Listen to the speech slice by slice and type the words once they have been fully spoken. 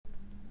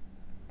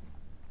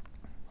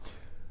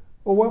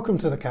Well, welcome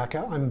to the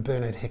Kaka. I'm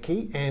Bernard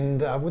Hickey, and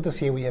with us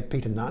here we have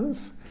Peter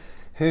Nuns,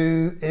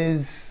 who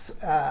is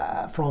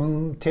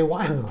from Te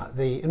Waianga,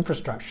 the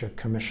Infrastructure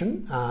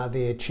Commission,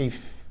 their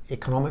Chief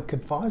Economic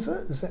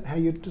Advisor. Is that how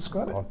you'd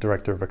describe it? Well,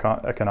 Director of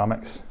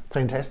Economics.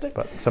 Fantastic.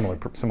 But similar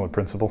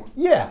principle.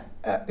 Yeah,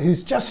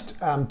 who's just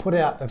put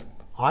out,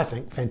 I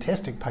think,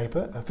 fantastic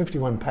paper,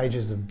 51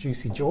 pages of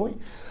juicy joy,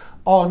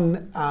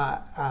 on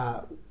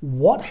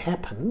what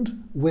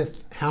happened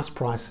with house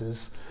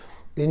prices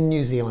in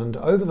New Zealand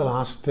over the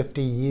last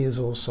 50 years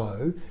or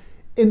so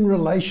in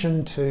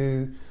relation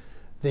to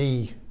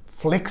the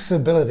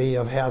flexibility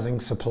of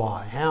housing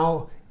supply.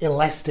 How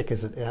elastic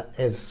is it,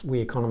 as we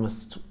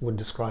economists would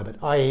describe it,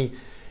 i.e.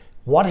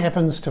 what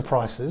happens to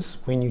prices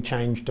when you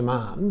change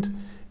demand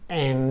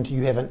and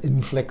you have an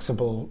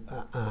inflexible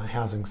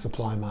housing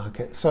supply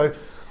market. So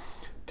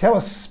tell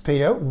us,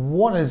 Peter,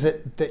 what is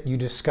it that you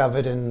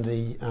discovered in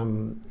the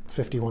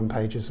 51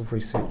 pages of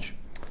research?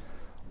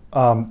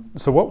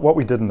 So what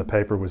we did in the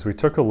paper was we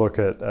took a look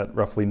at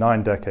roughly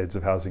 9 decades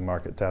of housing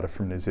market data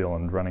from New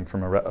Zealand running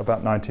from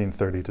about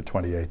 1930 to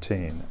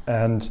 2018.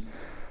 And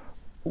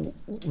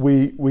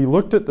we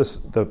looked at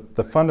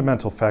the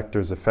fundamental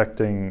factors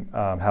affecting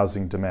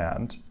housing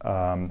demand,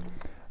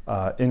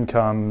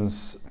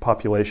 incomes,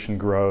 population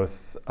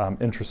growth,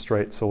 interest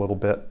rates a little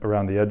bit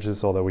around the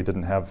edges, although we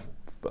didn't have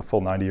a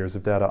full 90 years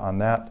of data on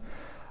that,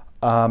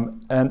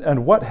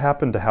 and what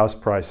happened to house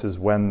prices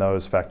when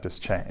those factors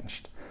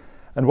changed.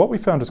 And what we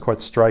found was quite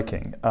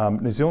striking.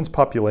 New Zealand's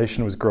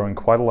population was growing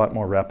quite a lot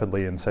more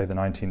rapidly in, say, the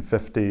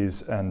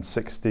 1950s and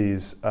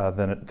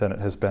 60s than it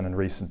has been in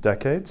recent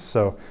decades.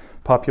 So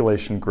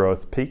population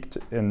growth peaked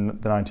in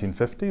the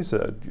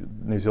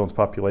 1950s. New Zealand's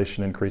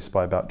population increased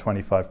by about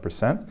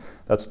 25%.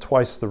 That's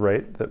twice the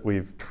rate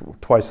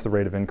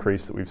of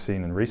increase that we've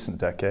seen in recent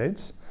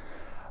decades.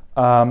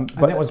 And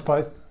that was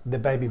both the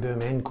baby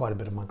boom and quite a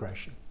bit of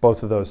migration.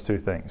 Both of those two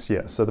things,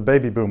 yes. So the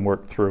baby boom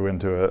worked through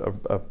into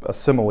a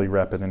similarly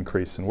rapid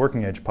increase in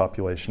working age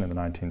population in the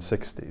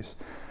 1960s.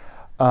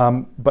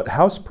 But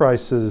house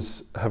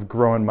prices have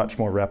grown much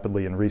more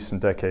rapidly in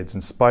recent decades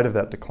in spite of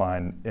that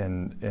decline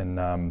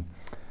in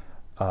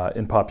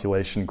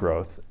population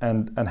growth.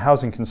 And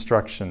housing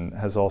construction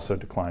has also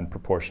declined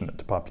proportionate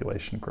to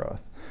population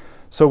growth.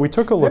 So we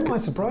took a look. That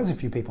might surprise a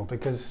few people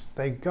because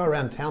they go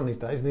around town these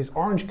days and there's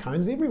orange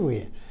cones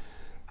everywhere.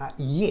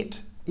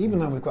 Yet, even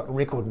though we've got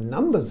record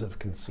numbers of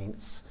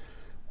consents,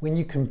 when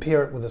you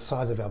compare it with the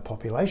size of our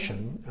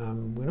population,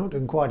 we're not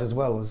doing quite as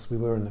well as we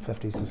were in the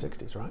 50s and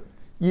 60s, right?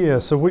 Yeah,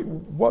 so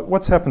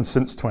what's happened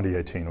since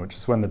 2018, which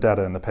is when the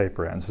data in the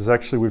paper ends, is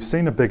actually we've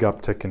seen a big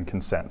uptick in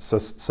consents.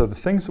 So the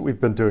things that we've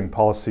been doing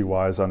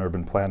policy-wise on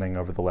urban planning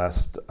over the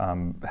last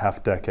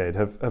half decade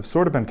have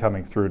sort of been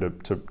coming through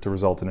to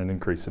result in an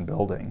increase in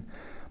building.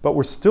 But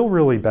we're still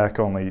really back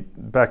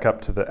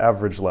up to the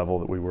average level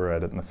that we were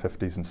at in the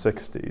 50s and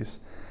 60s.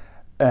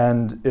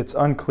 And it's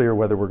unclear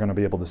whether we're going to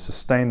be able to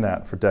sustain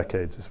that for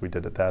decades as we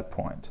did at that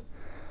point.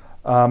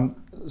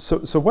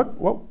 So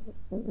what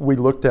we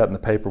looked at in the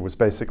paper was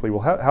basically,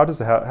 well, how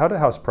do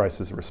house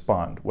prices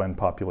respond when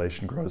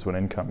population grows, when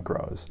income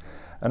grows?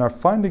 And our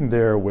finding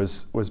there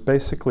was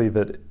basically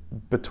that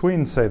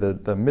between, say,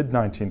 the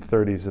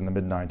mid-1930s and the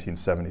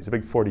mid-1970s, a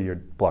big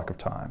 40-year block of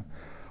time,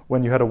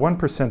 when you had a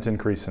 1%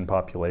 increase in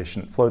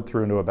population, it flowed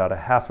through into about a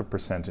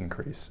 0.5%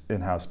 increase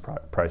in house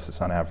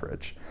prices on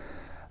average.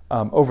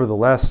 Over the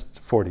last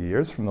 40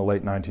 years, from the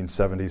late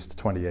 1970s to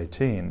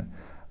 2018,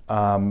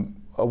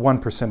 a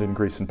 1%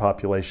 increase in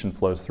population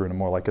flows through into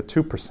more like a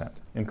 2%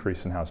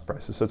 increase in house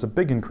prices. So it's a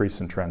big increase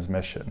in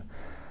transmission.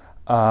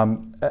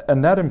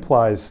 And that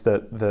implies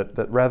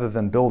that rather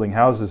than building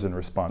houses in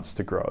response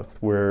to growth,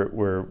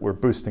 we're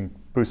boosting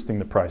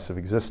the price of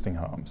existing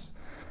homes.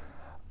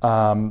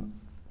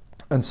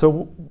 And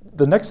so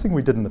the next thing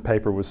we did in the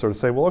paper was sort of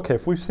say, well, okay,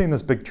 if we've seen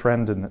this big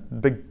change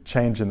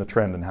in the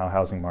trend in how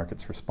housing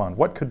markets respond,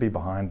 what could be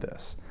behind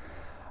this?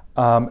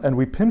 And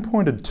we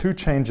pinpointed 2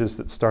 changes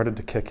that started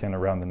to kick in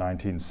around the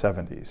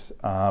 1970s.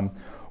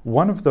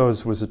 One of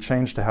those was a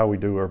change to how we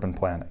do urban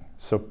planning.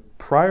 So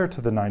prior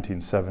to the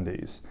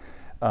 1970s,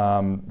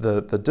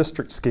 the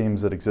district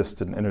schemes that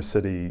existed in inner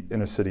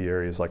city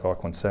areas like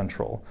Auckland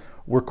Central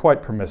were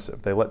quite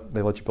permissive. They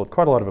let you build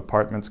quite a lot of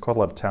apartments, quite a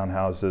lot of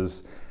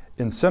townhouses.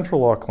 In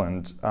central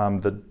Auckland,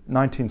 the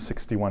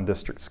 1961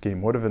 district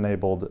scheme would have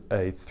enabled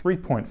a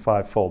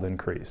 3.5-fold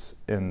increase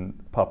in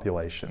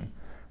population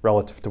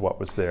relative to what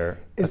was there.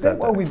 Is that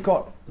why we've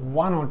got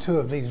 1 or 2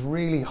 of these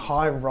really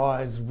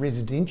high-rise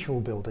residential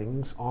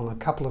buildings on a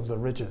couple of the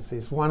ridges?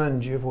 There's one in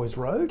Jervois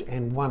Road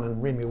and one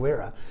in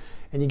Remuera.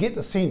 And you get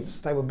the sense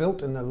they were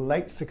built in the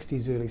late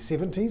 60s, early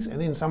 70s, and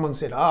then someone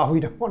said, we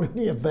don't want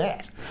any of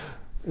that.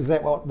 Is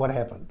that what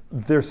happened?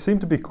 There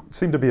seemed to be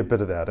a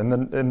bit of that. And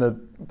then in the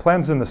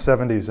plans in the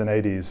 70s and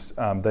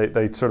 80s,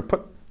 they sort of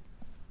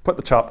put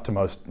the chop to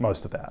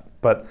most of that.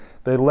 But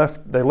they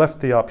left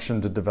the option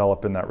to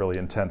develop in that really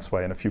intense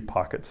way in a few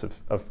pockets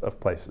of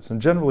places.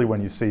 And generally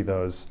when you see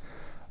those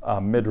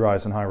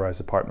mid-rise and high-rise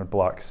apartment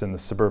blocks in the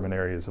suburban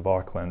areas of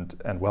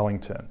Auckland and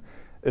Wellington,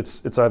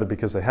 It's either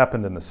because they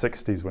happened in the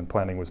 60s when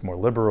planning was more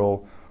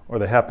liberal, or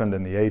they happened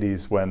in the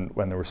 80s when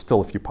there were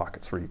still a few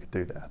pockets where you could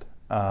do that.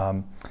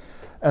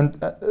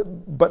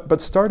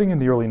 But starting in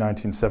the early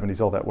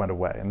 1970s, all that went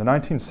away. In the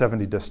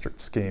 1970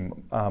 district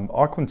scheme,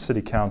 Auckland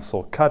City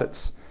Council cut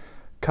its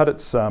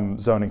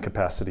zoning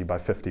capacity by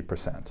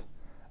 50%.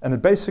 And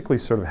it basically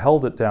sort of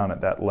held it down at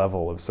that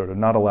level of sort of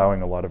not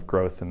allowing a lot of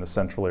growth in the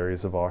central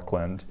areas of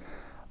Auckland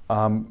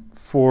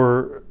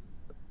for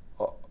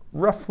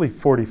roughly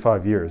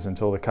 45 years,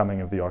 until the coming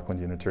of the Auckland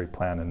Unitary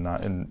Plan in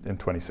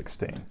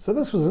 2016. So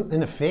this was,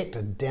 in effect,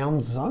 a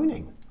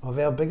downzoning of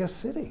our biggest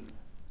city.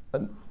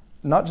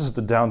 Not just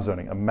a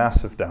downzoning, a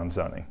massive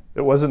downzoning.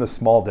 It wasn't a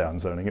small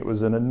downzoning, it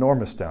was an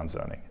enormous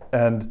downzoning.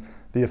 And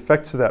the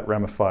effects of that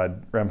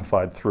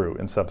ramified through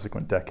in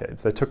subsequent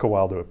decades. They took a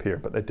while to appear,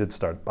 but they did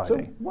start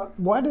biting. So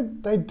why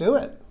did they do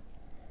it?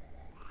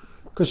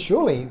 Because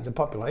surely the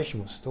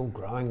population was still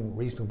growing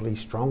reasonably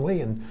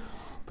strongly, and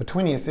for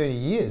 20 or 30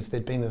 years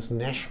there'd been this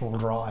national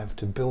drive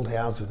to build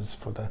houses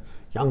for the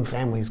young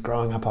families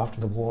growing up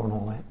after the war and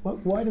all that.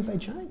 Why did they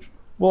change?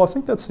 Well, I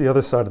think that's the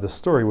other side of the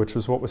story, which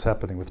was what was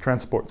happening with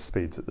transport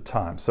speeds at the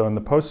time. So in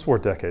the post-war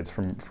decades,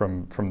 from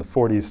the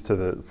 40s to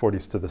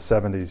the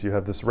 70s, you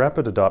have this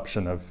rapid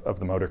adoption of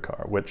the motor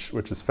car, which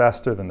is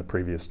faster than the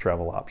previous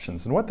travel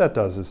options. And what that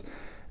does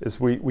is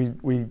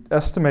we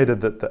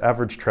estimated that the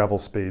average travel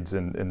speeds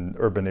in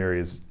urban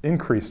areas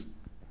increased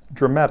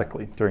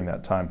dramatically during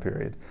that time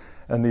period.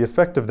 And the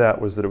effect of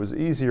that was that it was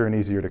easier and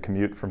easier to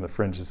commute from the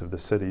fringes of the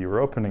city. You were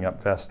opening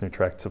up vast new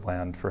tracts of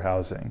land for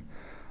housing.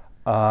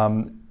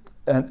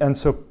 And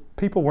so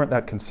people weren't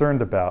that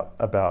concerned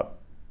about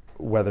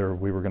whether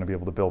we were going to be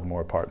able to build more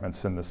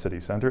apartments in the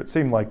city center. It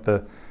seemed like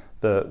the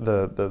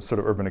sort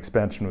of urban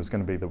expansion was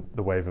going to be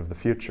the wave of the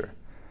future.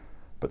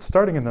 But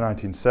starting in the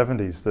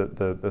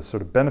 1970s, the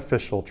sort of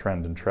beneficial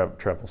trend in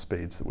travel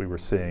speeds that we were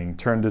seeing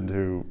turned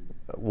into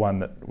one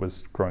that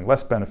was growing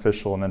less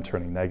beneficial and then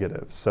turning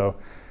negative. So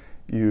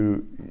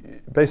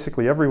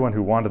basically everyone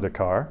who wanted a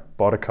car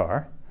bought a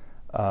car.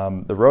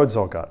 The roads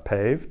all got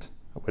paved,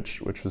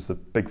 which was the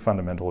big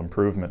fundamental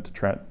improvement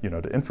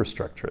to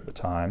infrastructure at the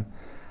time,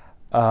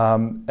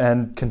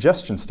 and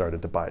congestion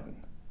started to bite.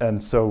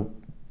 And so,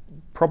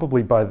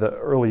 probably by the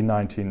early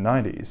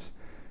 1990s,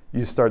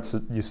 you start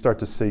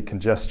to see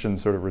congestion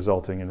sort of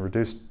resulting in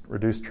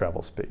reduced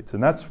travel speeds,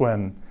 and that's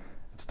when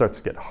it starts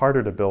to get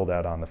harder to build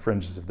out on the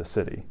fringes of the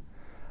city.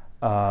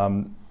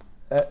 And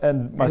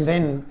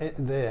then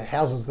the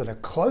houses that are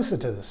closer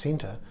to the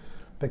centre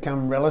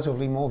become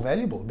relatively more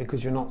valuable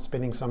because you're not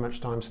spending so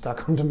much time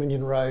stuck on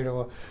Dominion Road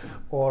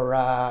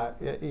or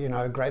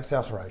Great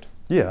South Road.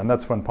 Yeah, and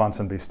that's when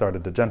Ponsonby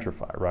started to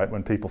gentrify, right?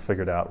 When people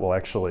figured out, well,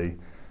 actually,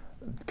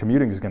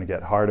 commuting is going to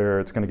get harder,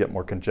 it's going to get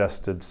more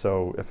congested,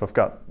 so if I've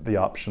got the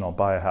option, I'll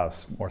buy a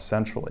house more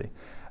centrally.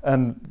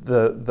 And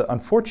the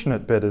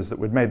unfortunate bit is that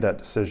we'd made that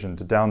decision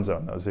to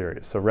downzone those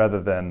areas. So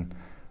rather than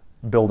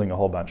building a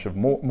whole bunch of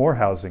more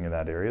housing in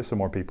that area so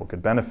more people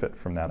could benefit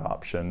from that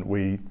option,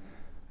 we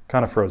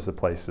kind of froze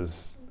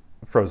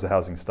the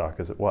housing stock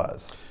as it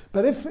was.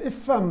 But if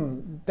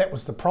that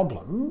was the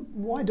problem,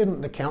 why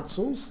didn't the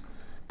councils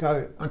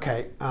go,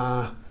 okay,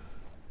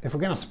 if we're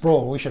going to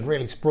sprawl, we should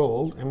really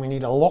sprawl, and we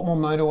need a lot more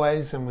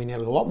motorways and we need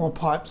a lot more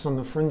pipes on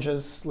the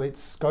fringes,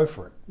 let's go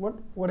for it.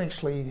 What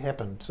actually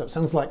happened? So it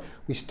sounds like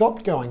we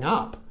stopped going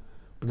up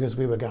because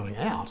we were going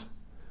out,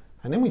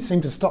 and then we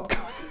seemed to stop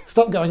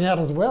going out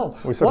as well.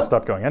 We sort of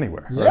stopped going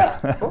anywhere. Yeah,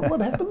 right? what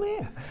happened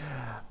there?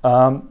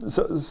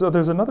 So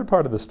there's another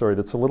part of the story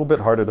that's a little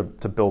bit harder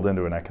to build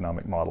into an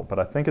economic model, but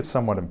I think it's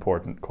somewhat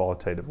important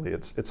qualitatively.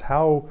 It's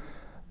how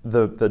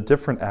the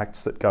different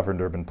acts that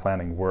governed urban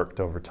planning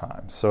worked over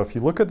time. So if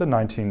you look at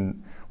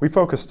we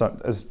focused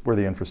on, as we're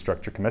the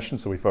Infrastructure Commission,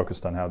 so we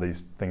focused on how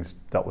these things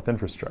dealt with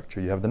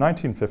infrastructure. You have the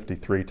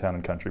 1953 Town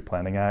and Country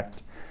Planning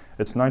Act,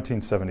 its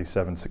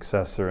 1977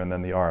 successor, and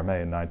then the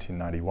RMA in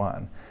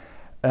 1991.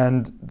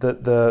 And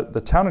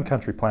the Town and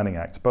Country Planning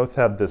Acts both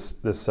had this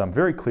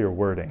very clear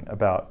wording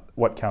about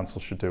what council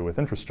should do with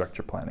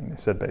infrastructure planning. They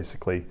said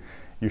basically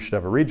you should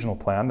have a regional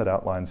plan that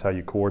outlines how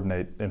you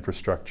coordinate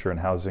infrastructure and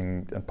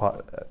housing and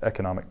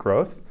economic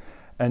growth,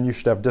 and you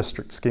should have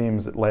district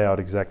schemes that lay out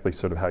exactly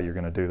sort of how you're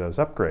going to do those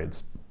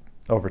upgrades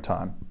over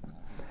time.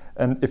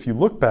 And if you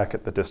look back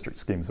at the district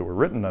schemes that were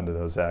written under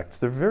those acts,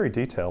 they're very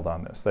detailed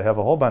on this. They have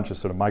a whole bunch of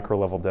sort of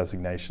micro-level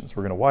designations.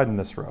 We're going to widen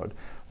this road.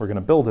 We're going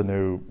to build a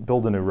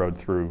new road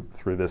through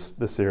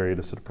this area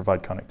to sort of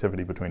provide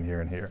connectivity between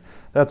here and here.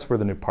 That's where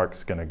the new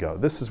park's going to go.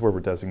 This is where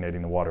we're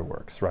designating the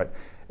waterworks, right?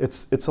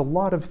 It's a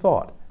lot of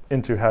thought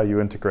into how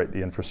you integrate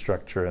the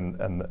infrastructure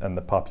and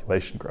the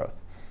population growth.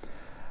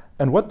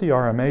 And what the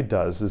RMA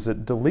does is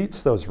it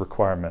deletes those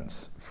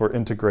requirements for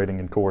integrating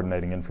and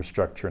coordinating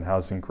infrastructure and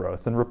housing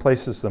growth and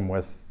replaces them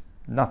with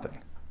nothing.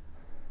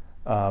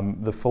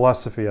 The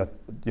philosophy, I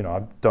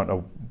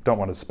don't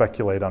want to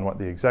speculate on what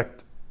the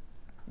exact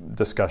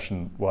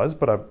discussion was,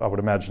 but I would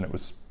imagine it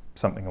was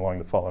something along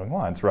the following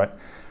lines, right?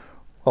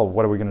 Well,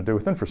 what are we going to do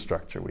with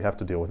infrastructure? We have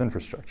to deal with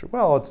infrastructure.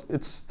 Well,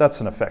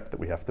 that's an effect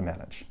that we have to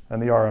manage.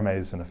 And the RMA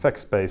is an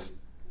effects-based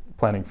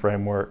planning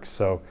frameworks.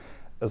 So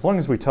as long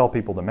as we tell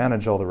people to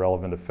manage all the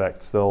relevant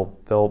effects,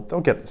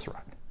 they'll get this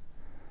right.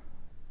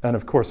 And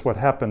of course, what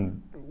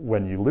happened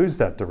when you lose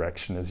that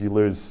direction is you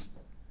lose,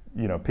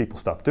 people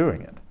stop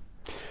doing it.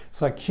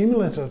 So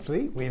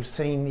cumulatively, we've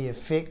seen the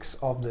effects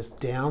of this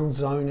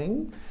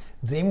downzoning.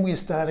 Then we're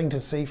starting to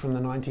see from the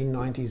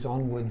 1990s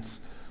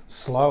onwards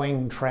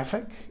slowing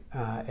traffic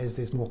as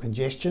there's more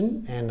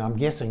congestion, and I'm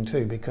guessing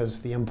too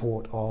because the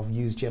import of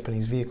used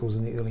Japanese vehicles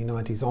in the early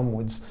 90s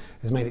onwards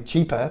has made it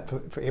cheaper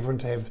for everyone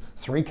to have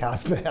 3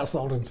 cars per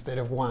household instead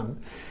of 1.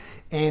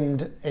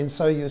 And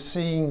so you're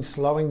seeing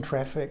slowing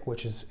traffic,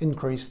 which has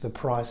increased the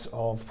price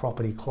of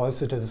property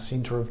closer to the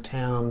centre of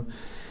town.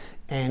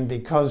 And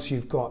because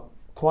you've got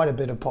quite a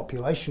bit of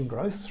population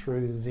growth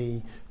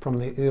from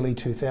the early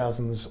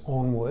 2000s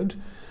onward,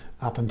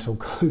 up until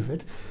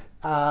COVID,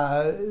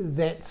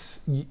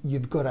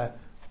 you've got a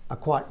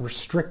quite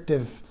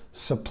restrictive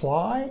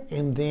supply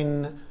and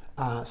then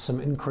some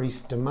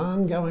increased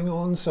demand going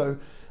on. So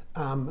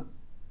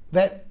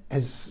that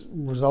has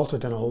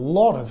resulted in a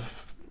lot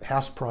of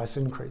house price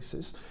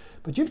increases.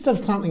 But you've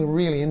done something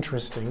really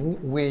interesting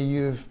where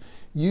you've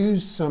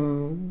used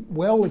some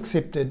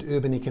well-accepted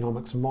urban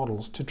economics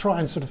models to try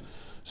and sort of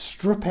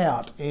strip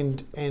out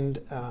and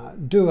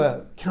do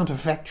a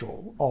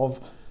counterfactual of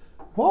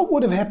what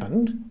would have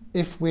happened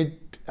if we'd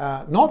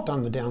not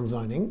done the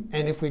downzoning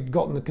and if we'd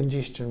gotten the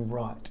congestion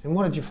right. And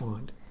what did you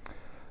find?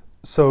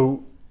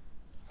 So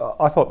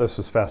I thought this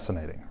was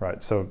fascinating,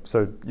 right? So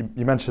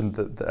you mentioned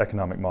the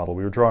economic model.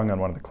 We were drawing on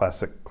one of the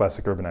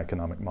classic urban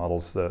economic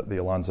models, the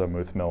Alonzo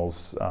Muth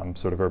Mills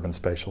sort of urban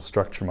spatial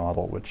structure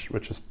model, which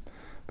has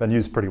been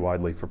used pretty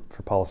widely for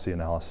policy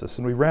analysis.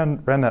 And we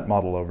ran that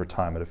model over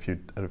time at a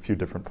few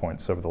different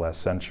points over the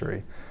last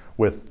century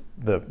with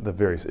the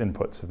various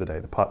inputs of the day,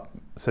 the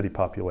city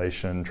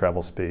population,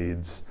 travel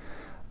speeds,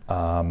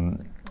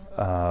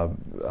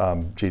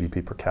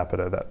 GDP per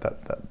capita, that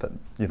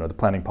the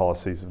planning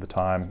policies of the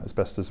time as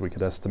best as we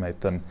could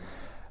estimate them,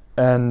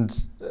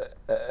 and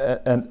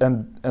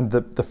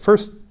the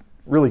first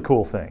really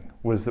cool thing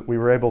was that we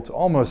were able to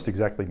almost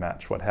exactly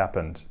match what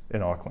happened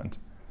in Auckland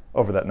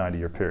over that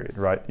 90-year period,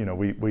 right?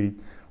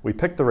 We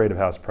picked the rate of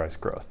house price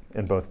growth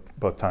in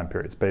both time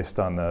periods based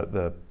on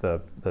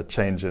the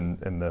change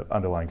in the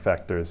underlying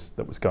factors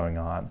that was going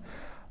on.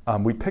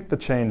 We picked the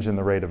change in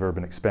the rate of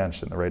urban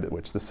expansion, the rate at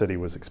which the city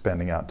was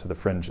expanding out to the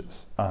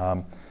fringes.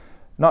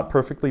 Not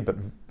perfectly, but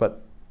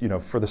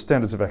for the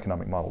standards of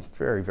economic models,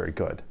 very, very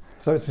good.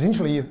 So it's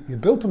essentially you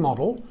built a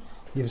model,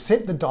 you've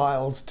set the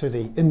dials to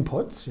the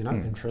inputs,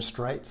 interest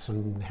rates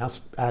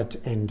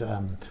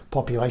and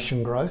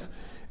population growth,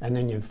 and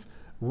then you've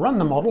run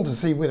the model to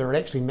see whether it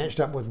actually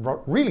matched up with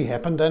what really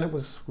happened, and it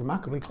was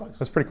remarkably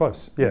close. It's pretty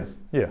close, yeah.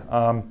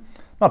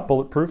 Not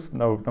bulletproof.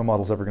 No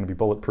model's ever going to be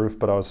bulletproof,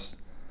 but I was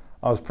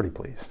pretty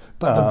pleased.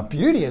 But the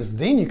beauty is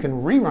then you can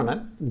rerun it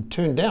and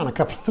turn down a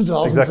couple of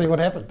dials and see what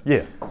happened.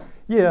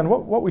 Yeah, and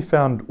what we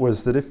found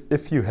was that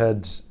if you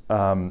had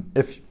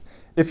if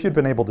you'd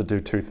been able to do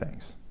two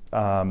things,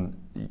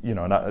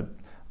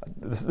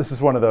 this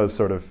is one of those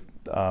sort of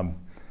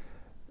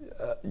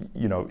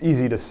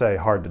easy to say,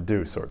 hard to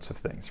do sorts of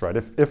things, right?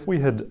 If we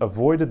had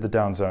avoided the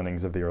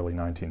downzonings of the early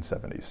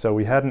 1970s, so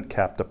we hadn't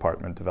capped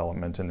apartment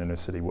development in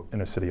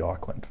inner city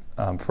Auckland,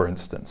 for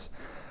instance,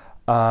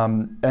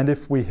 and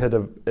if we had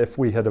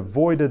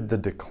avoided the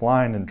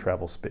decline in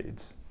travel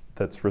speeds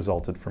that's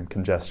resulted from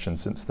congestion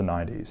since the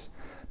 90s,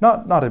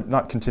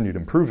 not continued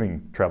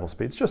improving travel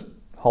speeds, just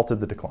halted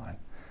the decline,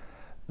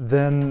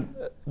 then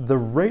the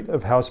rate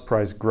of house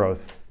price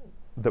growth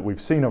that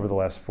we've seen over the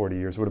last 40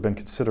 years would have been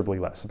considerably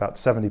less, about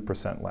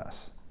 70%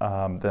 less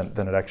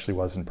than it actually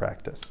was in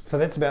practice. So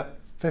that's about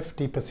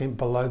 50%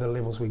 below the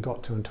levels we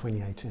got to in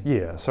 2018.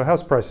 Yeah, so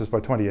house prices by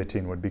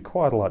 2018 would be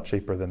quite a lot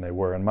cheaper than they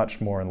were and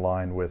much more in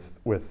line with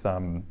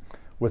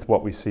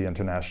what we see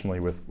internationally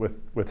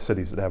with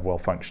cities that have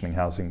well-functioning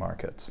housing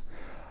markets.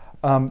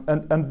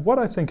 And what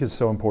I think is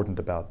so important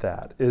about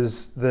that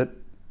is that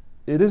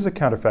it is a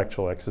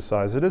counterfactual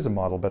exercise, it is a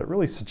model, but it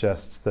really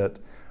suggests that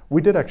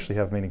we did actually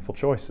have meaningful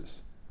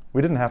choices.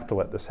 We didn't have to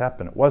let this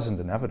happen. It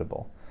wasn't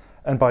inevitable.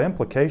 And by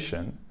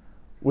implication,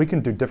 we can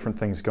do different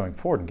things going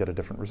forward and get a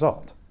different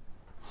result.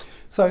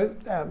 So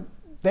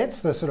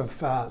that's the sort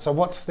of, so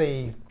what's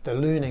the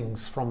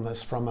learnings from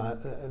this, from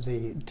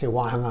the Te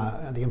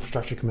Waihanga, the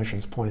Infrastructure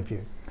Commission's point of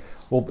view?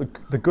 Well,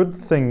 the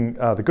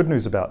good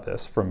news about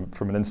this from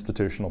an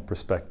institutional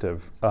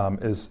perspective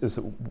is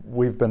that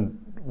we've been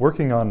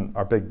working on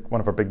one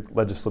of our big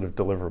legislative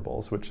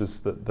deliverables, which is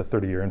the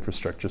 30-year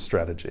infrastructure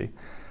strategy,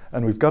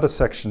 and we've got a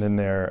section in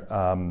there.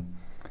 On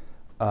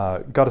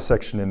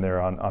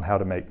how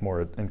to make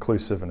more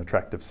inclusive and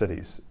attractive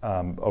cities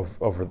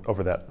over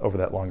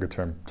that longer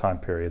term time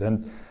period.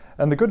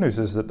 And the good news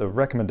is that the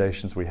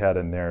recommendations we had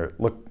in there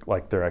look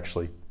like they're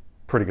actually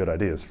pretty good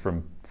ideas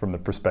from the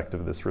perspective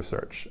of this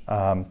research.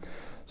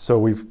 So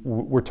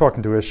we're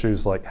talking to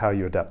issues like how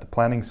you adapt the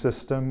planning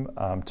system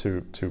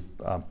to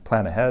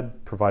plan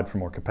ahead, provide for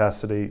more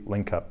capacity,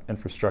 link up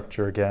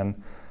infrastructure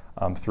again,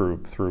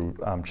 through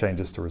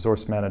changes to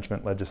resource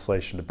management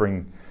legislation to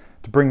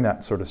bring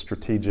that sort of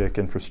strategic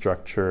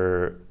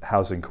infrastructure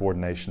housing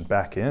coordination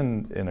back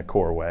in a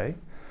core way.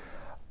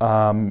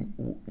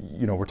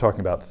 We're talking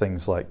about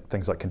things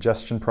like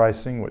congestion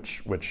pricing,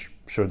 which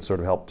should sort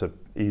of help to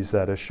ease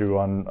that issue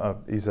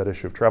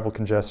of travel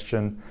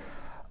congestion.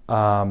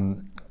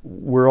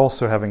 We're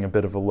also having a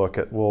bit of a look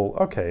at, well,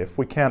 okay, if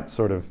we can't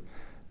sort of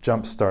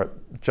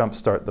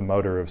jumpstart the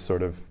motor of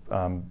sort of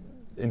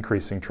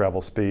increasing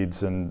travel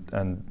speeds and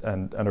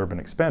urban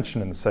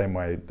expansion in the same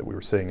way that we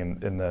were seeing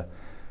in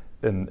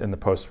the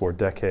post-war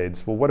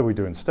decades, well, what do we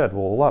do instead?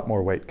 Well, a lot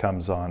more weight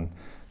comes on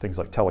things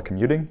like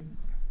telecommuting.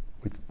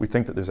 We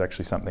think that there's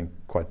actually something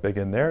quite big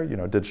in there,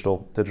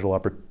 digital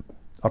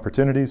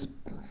opportunities.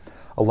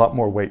 A lot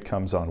more weight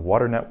comes on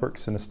water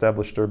networks in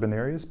established urban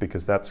areas,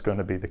 because that's going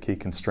to be the key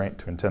constraint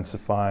to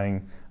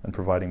intensifying and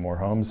providing more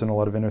homes in a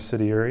lot of inner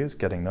city areas,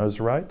 getting those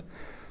right.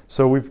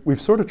 So we've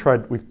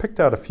picked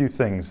out a few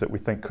things that we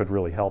think could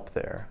really help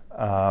there.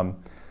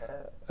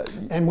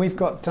 And we've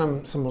got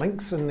some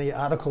links in the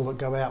article that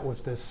go out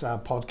with this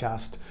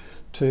podcast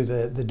to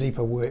the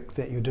deeper work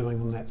that you're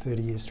doing on that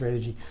 30-year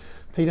strategy.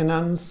 Peter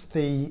Nuns,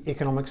 the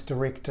Economics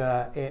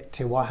Director at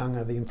Te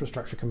Waihanga, the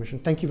Infrastructure Commission.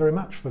 Thank you very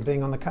much for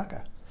being on the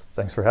Kaka.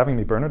 Thanks for having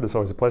me, Bernard. It's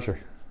always a pleasure.